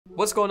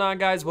What's going on,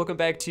 guys? Welcome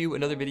back to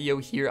another video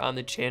here on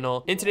the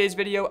channel. In today's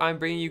video, I'm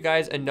bringing you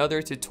guys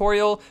another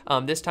tutorial.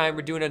 This time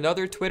we're doing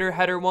another Twitter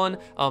header one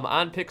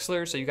on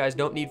Pixlr, so you guys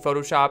don't need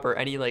Photoshop or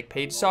any like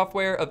page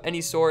software of any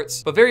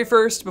sorts. But very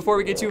first, before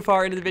we get too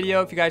far into the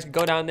video, if you guys could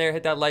go down there,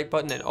 hit that like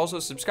button, and also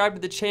subscribe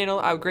to the channel,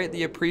 I would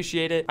greatly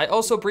appreciate it. I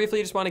also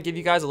briefly just want to give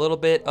you guys a little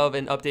bit of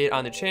an update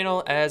on the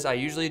channel, as I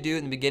usually do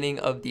in the beginning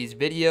of these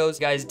videos.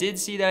 You guys did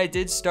see that I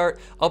did start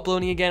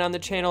uploading again on the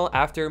channel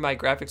after my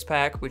graphics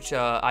pack, which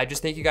I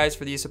just thank you guys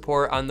for the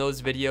support on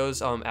those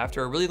videos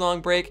after a really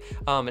long break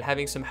and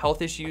having some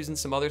health issues and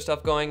some other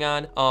stuff going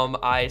on.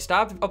 I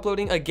stopped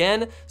uploading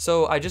again,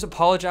 so I just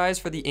apologize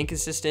for the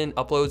inconsistent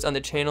uploads on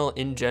the channel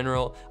in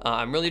general.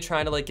 I'm really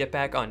trying to like get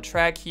back on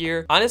track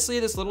here. Honestly,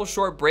 this little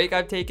short break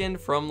I've taken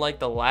from like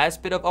the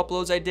last bit of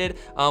uploads I did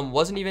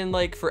wasn't even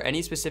like for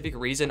any specific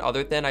reason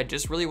other than I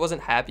just really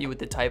wasn't happy with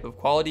the type of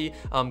quality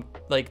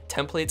like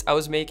templates I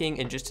was making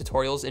and just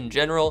tutorials in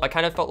general. I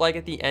kind of felt like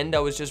at the end I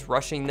was just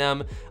rushing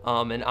them,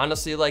 and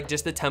honestly, like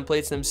just the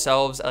templates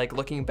themselves, like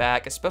looking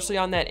back, especially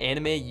on that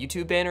anime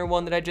YouTube banner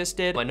one that I just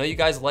did, I know you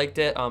guys liked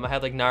it. I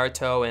had like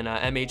Naruto and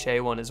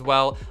MHA one as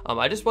well.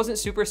 I just wasn't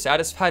super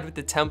satisfied with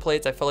the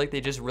templates. I felt like they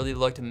just really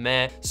looked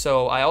meh.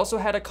 So I also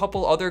had a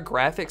couple other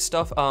graphic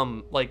stuff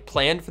like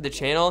planned for the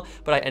channel,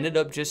 but I ended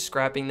up just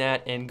scrapping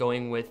that and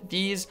going with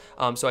these.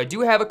 So I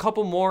do have a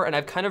couple more, and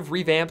I've kind of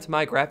revamped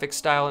my graphic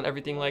style and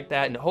everything like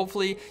that, and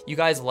hopefully you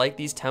guys like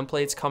these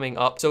templates coming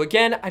up. So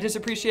again, I just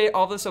appreciate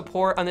all the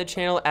support on the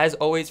channel as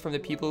always from the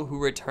people who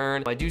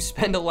return. I do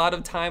spend a lot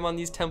of time on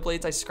these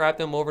templates. I scrap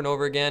them over and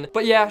over again.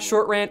 But yeah,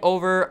 short rant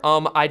over.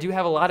 I do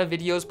have a lot of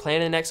videos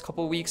planned in the next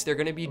couple weeks. They're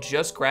gonna be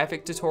just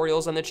graphic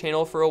tutorials on the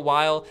channel for a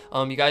while.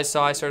 You guys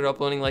saw I started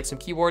uploading like some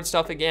keyboard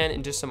stuff again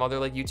and just some other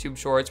like YouTube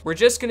shorts. We're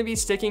just gonna be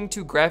sticking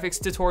to graphics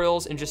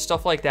tutorials and just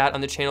stuff like that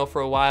on the channel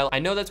for a while. I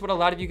know that's what a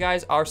lot of you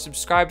guys are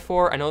subscribed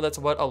for. I know that's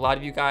what a lot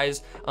of you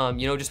guys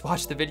you know, just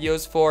watch the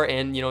videos for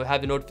and you know,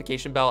 have the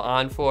notification bell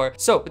on for.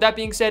 So with that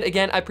being said,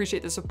 again, I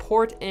appreciate the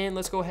support, and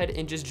let's go ahead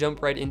and just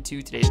jump right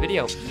into today's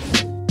video.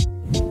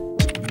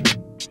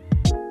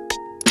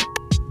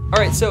 All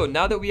right, so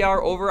now that we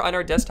are over on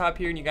our desktop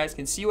here and you guys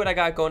can see what I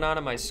got going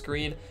on my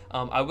screen,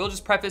 I will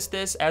just preface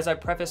this as I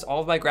preface all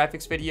of my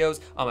graphics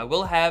videos. I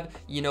will have,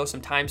 you know,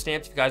 some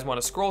timestamps if you guys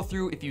want to scroll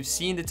through if you've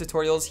seen the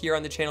tutorials here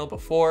on the channel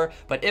before,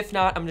 but if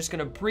not, I'm just going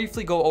to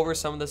briefly go over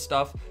some of the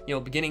stuff, you know,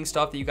 beginning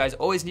stuff that you guys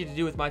always need to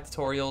do with my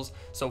tutorials.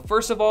 So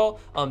first of all,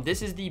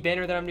 this is the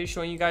banner that I'm going to be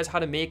showing you guys how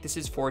to make. This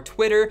is for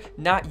Twitter,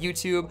 not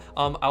YouTube.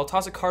 I'll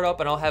toss a card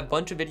up and I'll have a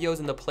bunch of videos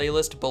in the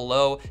playlist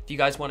below if you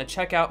guys want to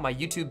check out my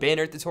YouTube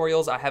banner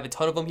tutorials. I have a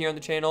ton of them here on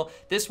the channel.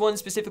 This one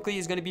specifically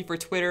is going to be for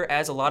Twitter,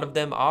 as a lot of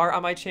them are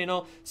on my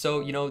channel.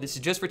 So, you know, this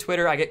is just for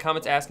Twitter. I get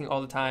comments asking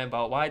all the time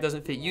about why it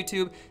doesn't fit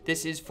YouTube.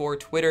 This is for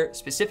Twitter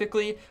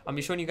specifically. I'll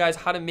be showing you guys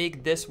how to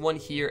make this one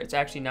here. It's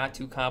actually not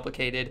too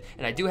complicated,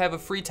 and I do have a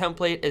free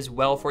template as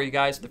well for you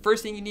guys. So the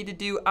first thing you need to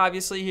do,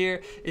 obviously,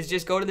 here is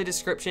just go to the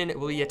description. It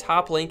will be a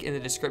top link in the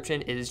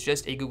description. It is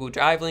just a Google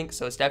Drive link,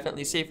 so it's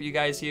definitely safe for you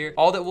guys here.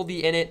 All that will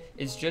be in it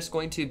is just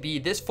going to be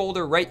this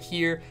folder right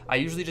here. I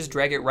usually just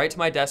drag it right to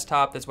my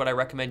desktop. That's what I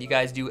recommend you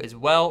guys do as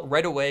well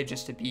right away,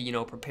 just to be, you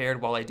know,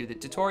 prepared while I do the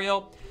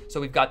tutorial.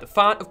 So we've got the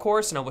font, of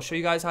course, and I will show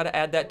you guys how to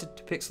add that to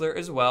Pixlr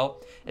as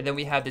well. And then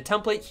we have the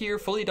template here,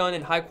 fully done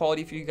in high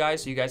quality for you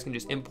guys, so you guys can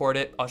just import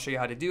it. I'll show you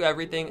how to do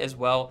everything as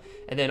well.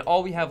 And then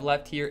all we have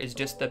left here is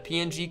just the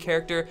PNG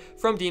character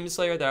from Demon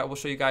Slayer that I will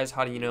show you guys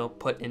how to, you know,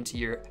 put into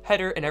your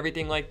header and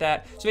everything like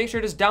that. So make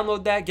sure to just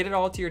download that, get it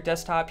all to your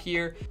desktop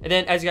here. And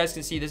then as you guys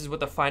can see, this is what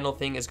the final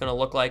thing is gonna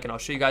look like, and I'll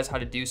show you guys how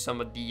to do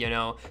some of the, you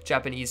know,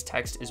 Japanese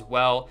text as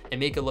well and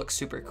make it look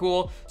super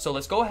cool. So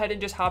let's go ahead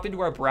and just hop into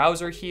our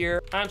browser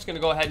here. I'm just gonna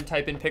go ahead and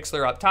type in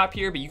Pixlr up top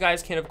here, but you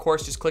guys can of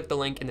course just click the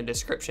link in the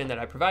description that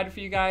I provided for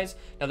you guys.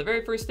 Now the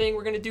very first thing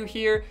we're gonna do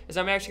here is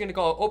I'm actually gonna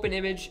go open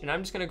image, and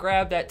I'm just gonna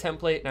grab that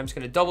template and I'm just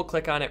gonna double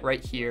click on it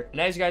right here.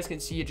 And as you guys can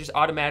see, it just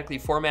automatically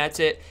formats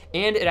it,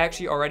 and it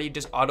actually already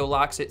just auto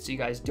locks it, so you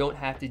guys don't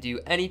have to do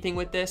anything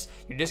with this.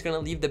 You're just gonna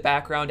leave the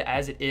background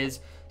as it is.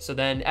 So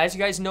then, as you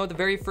guys know, the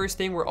very first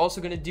thing we're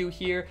also gonna do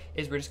here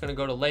is we're just gonna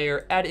go to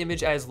layer, add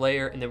image as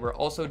layer, and then we're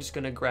also just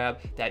gonna grab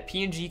that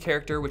PNG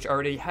character, which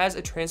already has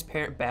a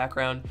transparent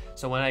background.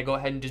 So when I go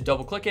ahead and just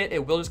double click it,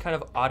 it will just kind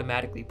of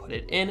automatically put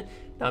it in.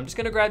 Now I'm just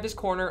gonna grab this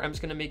corner, I'm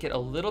just gonna make it a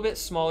little bit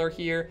smaller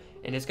here,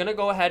 and it's gonna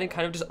go ahead and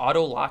kind of just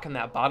auto lock on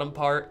that bottom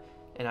part.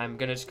 And I'm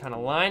gonna just kind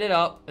of line it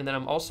up, and then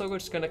I'm also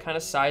just gonna kind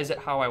of size it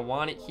how I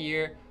want it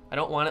here. I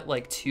don't want it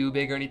like too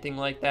big or anything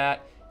like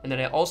that. And then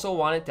I also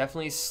want it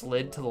definitely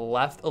slid to the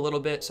left a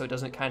little bit so it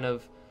doesn't kind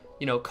of,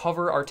 you know,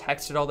 cover our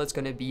text at all that's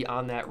going to be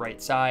on that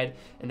right side.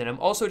 And then I'm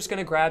also just going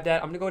to grab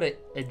that. I'm going to go to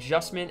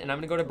adjustment, and I'm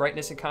going to go to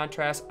brightness and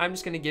contrast. I'm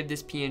just going to give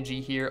this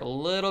PNG here a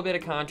little bit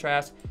of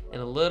contrast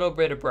and a little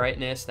bit of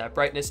brightness. That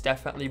brightness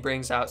definitely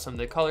brings out some of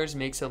the colors,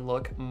 makes it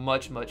look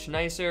much, much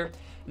nicer.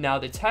 Now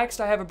the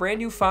text, I have a brand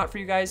new font for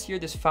you guys here.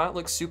 This font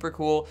looks super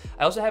cool.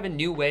 I also have a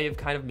new way of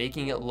kind of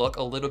making it look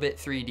a little bit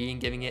 3D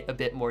and giving it a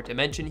bit more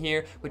dimension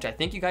here, which I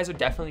think you guys are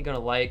definitely gonna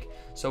like.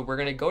 So we're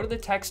gonna go to the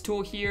text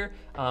tool here.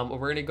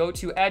 we're gonna go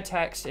to add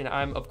text, and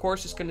I'm of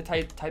course just gonna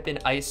type in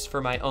ice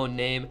for my own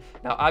name.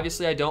 Now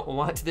obviously I don't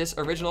want this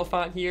original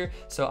font here,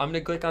 so I'm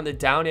gonna click on the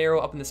down arrow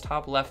up in this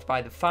top left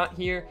by the font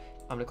here.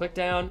 I'm gonna click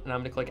down and I'm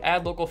gonna click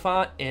add local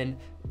font, and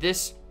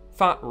this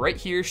font right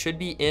here should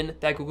be in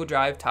that Google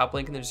Drive top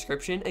link in the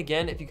description.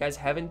 Again, if you guys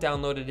haven't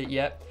downloaded it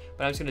yet,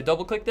 but I'm just gonna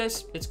double click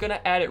this, it's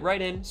gonna add it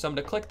right in. So I'm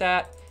gonna click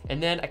that,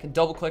 and then I can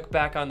double click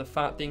back on the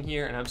font thing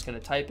here, and I'm just gonna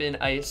type in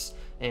ice,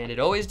 and it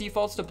always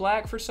defaults to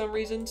black for some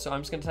reason. So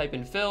I'm just gonna type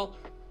in fill.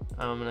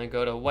 I'm gonna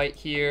go to white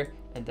here,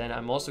 and then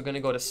I'm also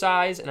gonna go to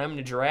size, and I'm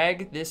gonna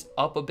drag this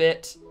up a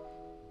bit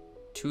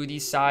to the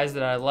size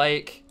that I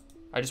like.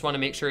 I just wanna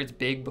make sure it's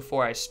big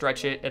before I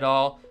stretch it at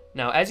all.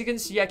 Now, as you can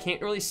see, I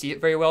can't really see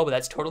it very well, but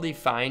that's totally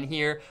fine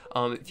here.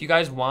 If you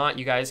guys want,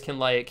 you guys can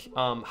like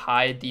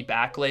hide the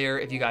back layer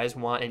if you guys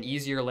want an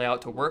easier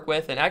layout to work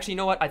with. And actually, you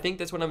know what? I think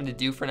that's what I'm gonna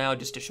do for now,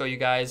 just to show you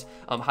guys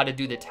how to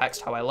do the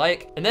text how I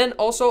like. And then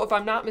also, if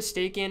I'm not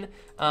mistaken,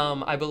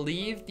 I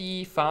believe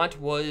the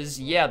font was,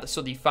 yeah,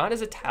 so the font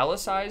is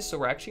italicized. So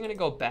we're actually gonna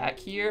go back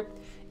here.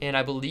 And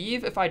I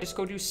believe if I just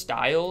go to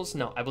styles,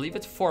 no, I believe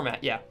it's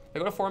format. Yeah, I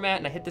go to format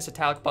and I hit this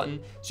italic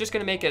button. It's just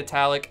gonna make it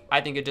italic.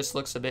 I think it just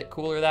looks a bit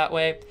cooler that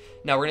way.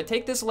 Now we're gonna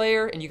take this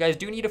layer, and you guys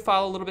do need to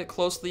follow a little bit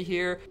closely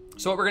here.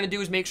 So what we're gonna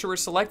do is make sure we're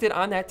selected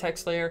on that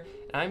text layer.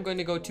 And I'm going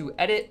to go to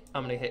edit,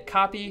 I'm gonna hit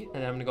copy,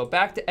 and then I'm gonna go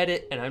back to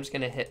edit, and I'm just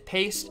gonna hit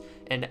paste.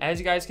 And as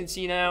you guys can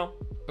see now,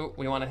 oh,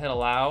 we wanna hit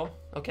allow.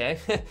 Okay,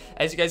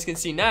 as you guys can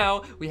see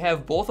now, we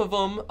have both of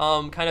them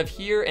kind of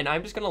here, and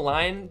I'm just gonna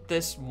line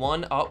this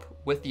one up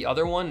with the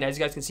other one. And as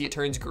you guys can see, it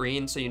turns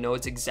green, so you know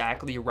it's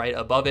exactly right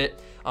above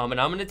it. And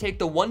I'm gonna take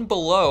the one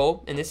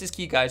below, and this is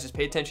key, guys, just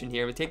pay attention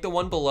here. I'm gonna take the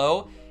one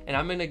below, and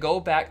I'm gonna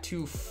go back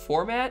to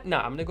format. No,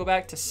 I'm gonna go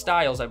back to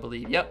styles, I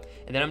believe, yep.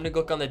 And then I'm gonna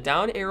click on the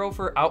down arrow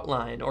for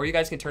outline, or you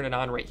guys can turn it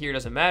on right here,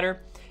 doesn't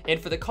matter. And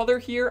for the color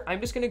here,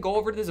 I'm just gonna go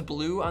over to this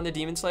blue on the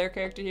Demon Slayer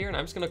character here, and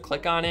I'm just gonna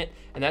click on it,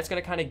 and that's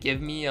gonna kind of give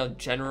me a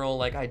general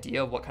like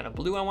idea of what kind of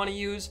blue I wanna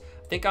use.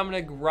 I think I'm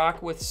gonna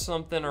rock with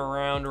something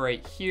around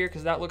right here,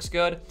 because that looks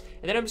good.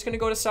 And then I'm just gonna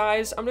go to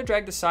size. I'm gonna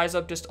drag the size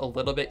up just a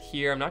little bit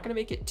here. I'm not gonna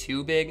make it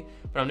too big,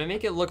 but I'm gonna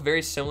make it look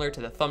very similar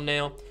to the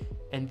thumbnail.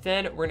 And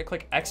then we're gonna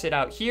click exit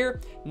out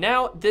here.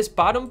 Now this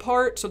bottom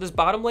part, so this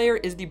bottom layer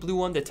is the blue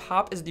one, the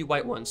top is the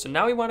white one. So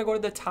now we wanna go to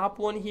the top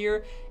one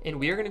here, and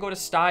we are gonna go to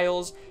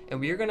styles, and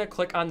we are gonna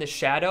click on the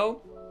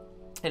shadow.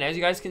 And as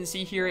you guys can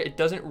see here, it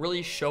doesn't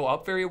really show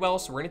up very well.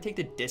 So we're gonna take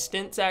the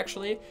distance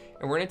actually,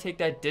 and we're gonna take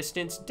that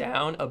distance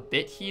down a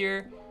bit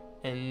here.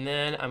 And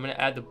then I'm gonna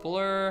add the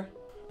blur.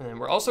 And then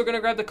we're also gonna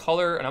grab the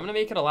color, and I'm gonna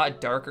make it a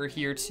lot darker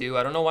here too.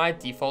 I don't know why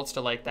it defaults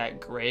to like that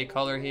gray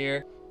color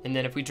here. And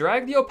then if we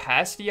drag the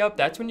opacity up,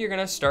 that's when you're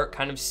gonna start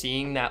kind of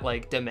seeing that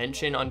like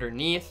dimension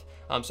underneath.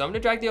 So I'm gonna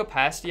drag the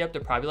opacity up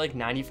to probably like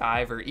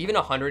 95 or even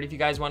 100 if you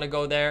guys wanna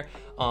go there.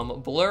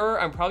 Blur,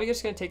 I'm probably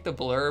just gonna take the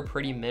blur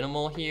pretty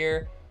minimal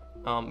here.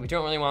 We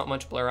don't really want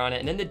much blur on it.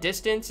 And then the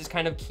distance is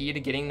kind of key to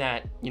getting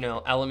that, you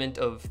know, element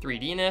of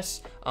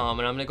 3D-ness.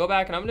 And I'm gonna go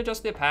back and I'm gonna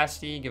adjust the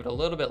opacity, give it a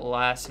little bit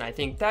less. And I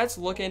think that's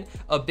looking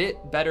a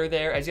bit better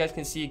there. As you guys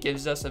can see, it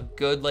gives us a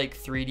good like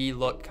 3D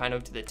look kind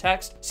of to the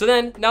text. So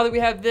then now that we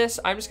have this,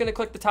 I'm just gonna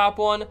click the top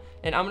one,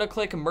 and I'm gonna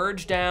click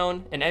merge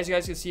down. And as you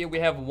guys can see, we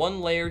have one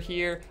layer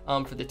here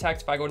for the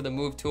text. If I go to the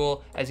move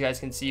tool, as you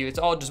guys can see, it's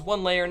all just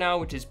one layer now,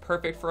 which is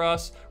perfect for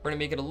us. We're gonna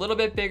make it a little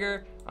bit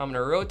bigger. I'm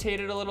gonna rotate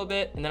it a little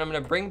bit, and then I'm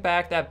gonna bring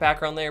back that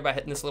background layer by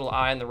hitting this little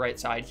eye on the right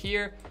side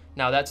here.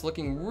 Now that's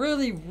looking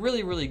really,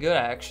 really, really good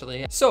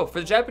actually. So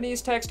for the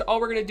Japanese text, all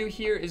we're gonna do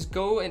here is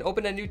go and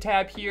open a new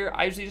tab here.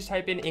 I usually just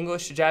type in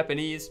English to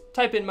Japanese,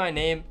 type in my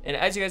name, and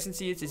as you guys can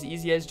see, it's as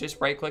easy as just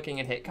right clicking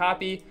and hit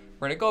copy.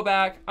 We're gonna go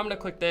back, I'm gonna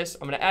click this,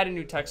 I'm gonna add a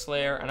new text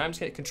layer, and I'm just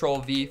gonna Control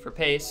V for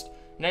paste.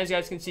 And as you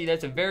guys can see,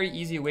 that's a very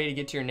easy way to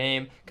get to your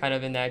name kind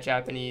of in that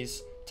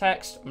Japanese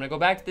text. I'm gonna go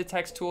back to the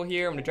text tool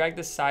here. I'm gonna drag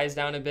the size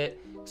down a bit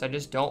because I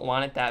just don't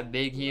want it that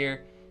big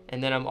here.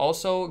 And then I'm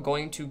also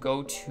going to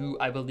go to,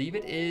 I believe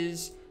it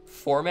is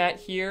format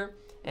here,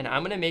 and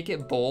I'm gonna make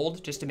it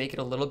bold just to make it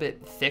a little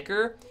bit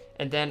thicker.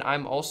 And then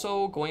I'm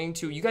also going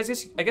to,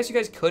 I guess you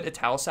guys could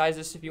italicize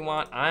this if you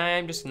want.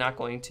 I'm just not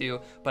going to,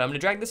 but I'm gonna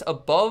drag this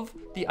above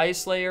the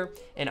ice layer,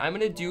 and I'm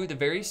gonna do the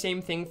very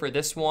same thing for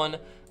this one.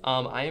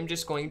 I am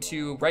just going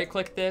to right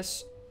click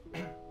this,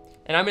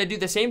 and I'm gonna do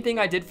the same thing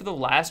I did for the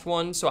last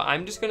one. So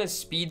I'm just gonna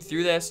speed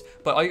through this,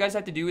 but all you guys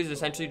have to do is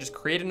essentially just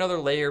create another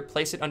layer,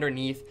 place it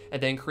underneath,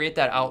 and then create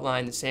that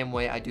outline the same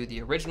way I do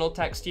the original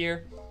text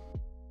here.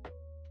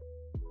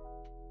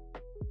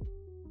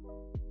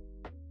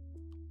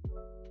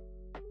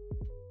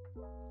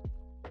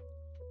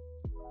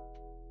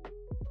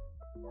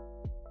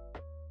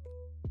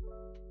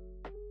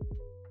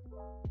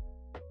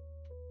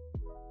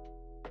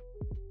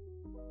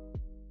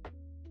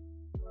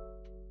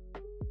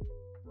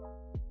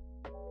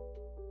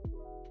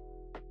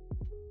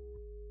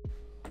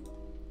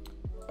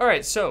 All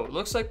right, so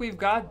looks like we've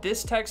got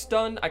this text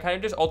done. I kind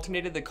of just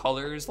alternated the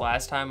colors.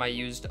 Last time I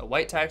used a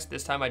white text.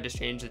 This time I just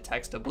changed the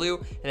text to blue,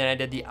 and then I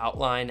did the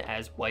outline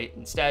as white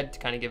instead to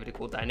kind of give it a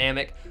cool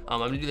dynamic. I'm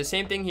gonna do the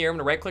same thing here. I'm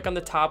gonna right click on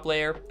the top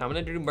layer. I'm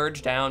gonna do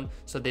merge down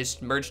so they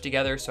just merge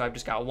together. So I've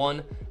just got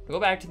one. Go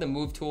back to the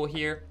move tool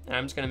here, and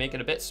I'm just gonna make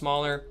it a bit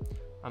smaller.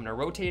 I'm gonna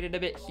rotate it a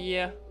bit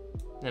here,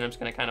 and I'm just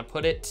gonna kind of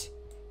put it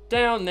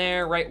down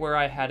there right where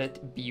I had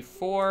it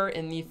before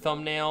in the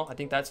thumbnail. I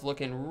think that's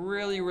looking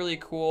really, really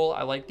cool.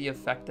 I like the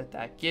effect that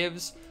that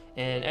gives.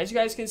 And as you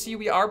guys can see,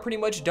 we are pretty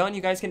much done.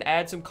 You guys can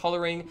add some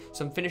coloring,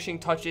 some finishing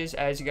touches,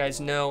 as you guys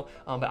know.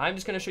 But I'm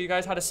just gonna show you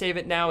guys how to save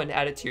it now and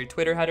add it to your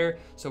Twitter header.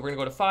 So we're gonna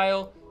go to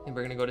File, and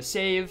we're gonna go to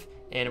Save,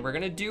 and we're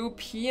gonna do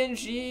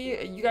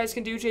PNG. You guys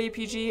can do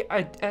JPG.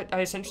 I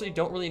essentially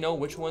don't really know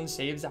which one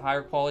saves a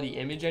higher quality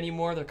image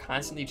anymore. They're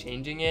constantly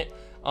changing it.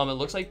 It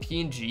looks like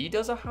PNG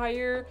does a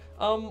higher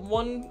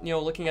one, you know,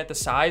 looking at the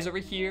size over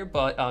here,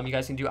 but you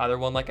guys can do either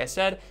one. Like I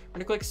said, we're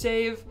gonna click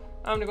Save.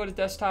 I'm gonna go to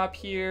desktop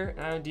here,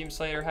 and I'm gonna deem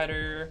Slater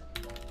header,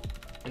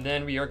 and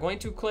then we are going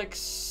to click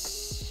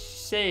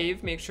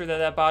Save. Make sure that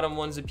that bottom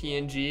one's a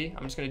PNG.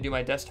 I'm just gonna do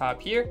my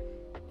desktop here,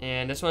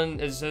 and this one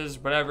says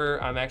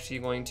whatever. I'm actually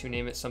going to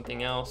name it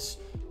something else.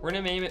 We're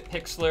gonna name it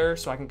Pixlr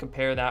so I can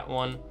compare that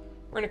one.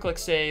 We're gonna click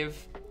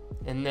Save.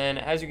 And then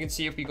as you can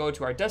see, if we go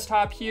to our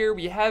desktop here,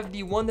 we have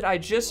the one that I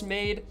just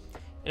made,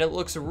 and it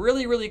looks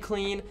really, really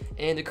clean.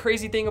 And the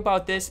crazy thing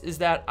about this is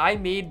that I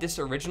made this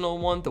original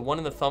one, the one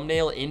in the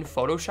thumbnail, in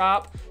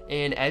Photoshop.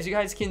 And as you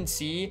guys can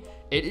see,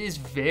 it is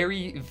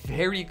very,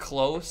 very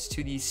close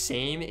to the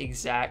same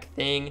exact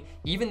thing.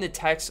 Even the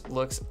text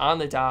looks on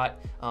the dot,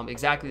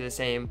 exactly the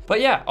same.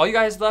 But yeah, all you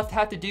guys left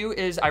have to do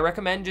is, I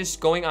recommend just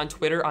going on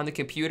Twitter on the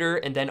computer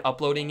and then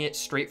uploading it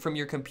straight from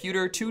your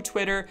computer to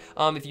Twitter.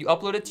 If you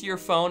upload it to your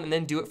phone and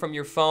then do it from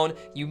your phone,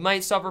 you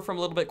might suffer from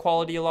a little bit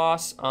quality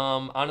loss.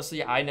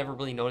 Honestly, I never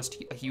really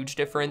noticed a huge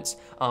difference,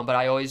 but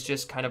I always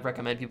just kind of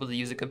recommend people to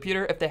use a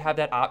computer if they have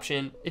that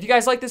option. If you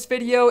guys like this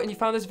video and you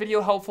found this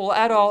video helpful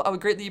at all, I would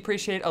greatly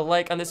appreciate a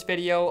like on this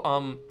video.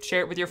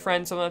 Share it with your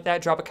friends, something like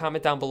that. Drop a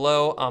comment down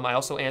below. I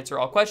also answer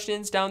all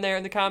questions down there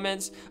in the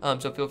comments,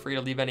 so feel free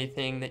to leave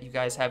anything that you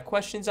guys have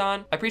questions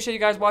on. I appreciate you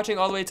guys watching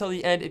all the way till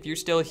the end. If you're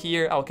still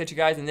here, I'll catch you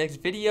guys in the next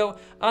video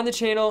on the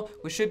channel,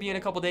 which should be in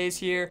a couple days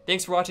here.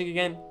 Thanks for watching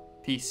again.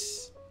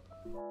 Peace.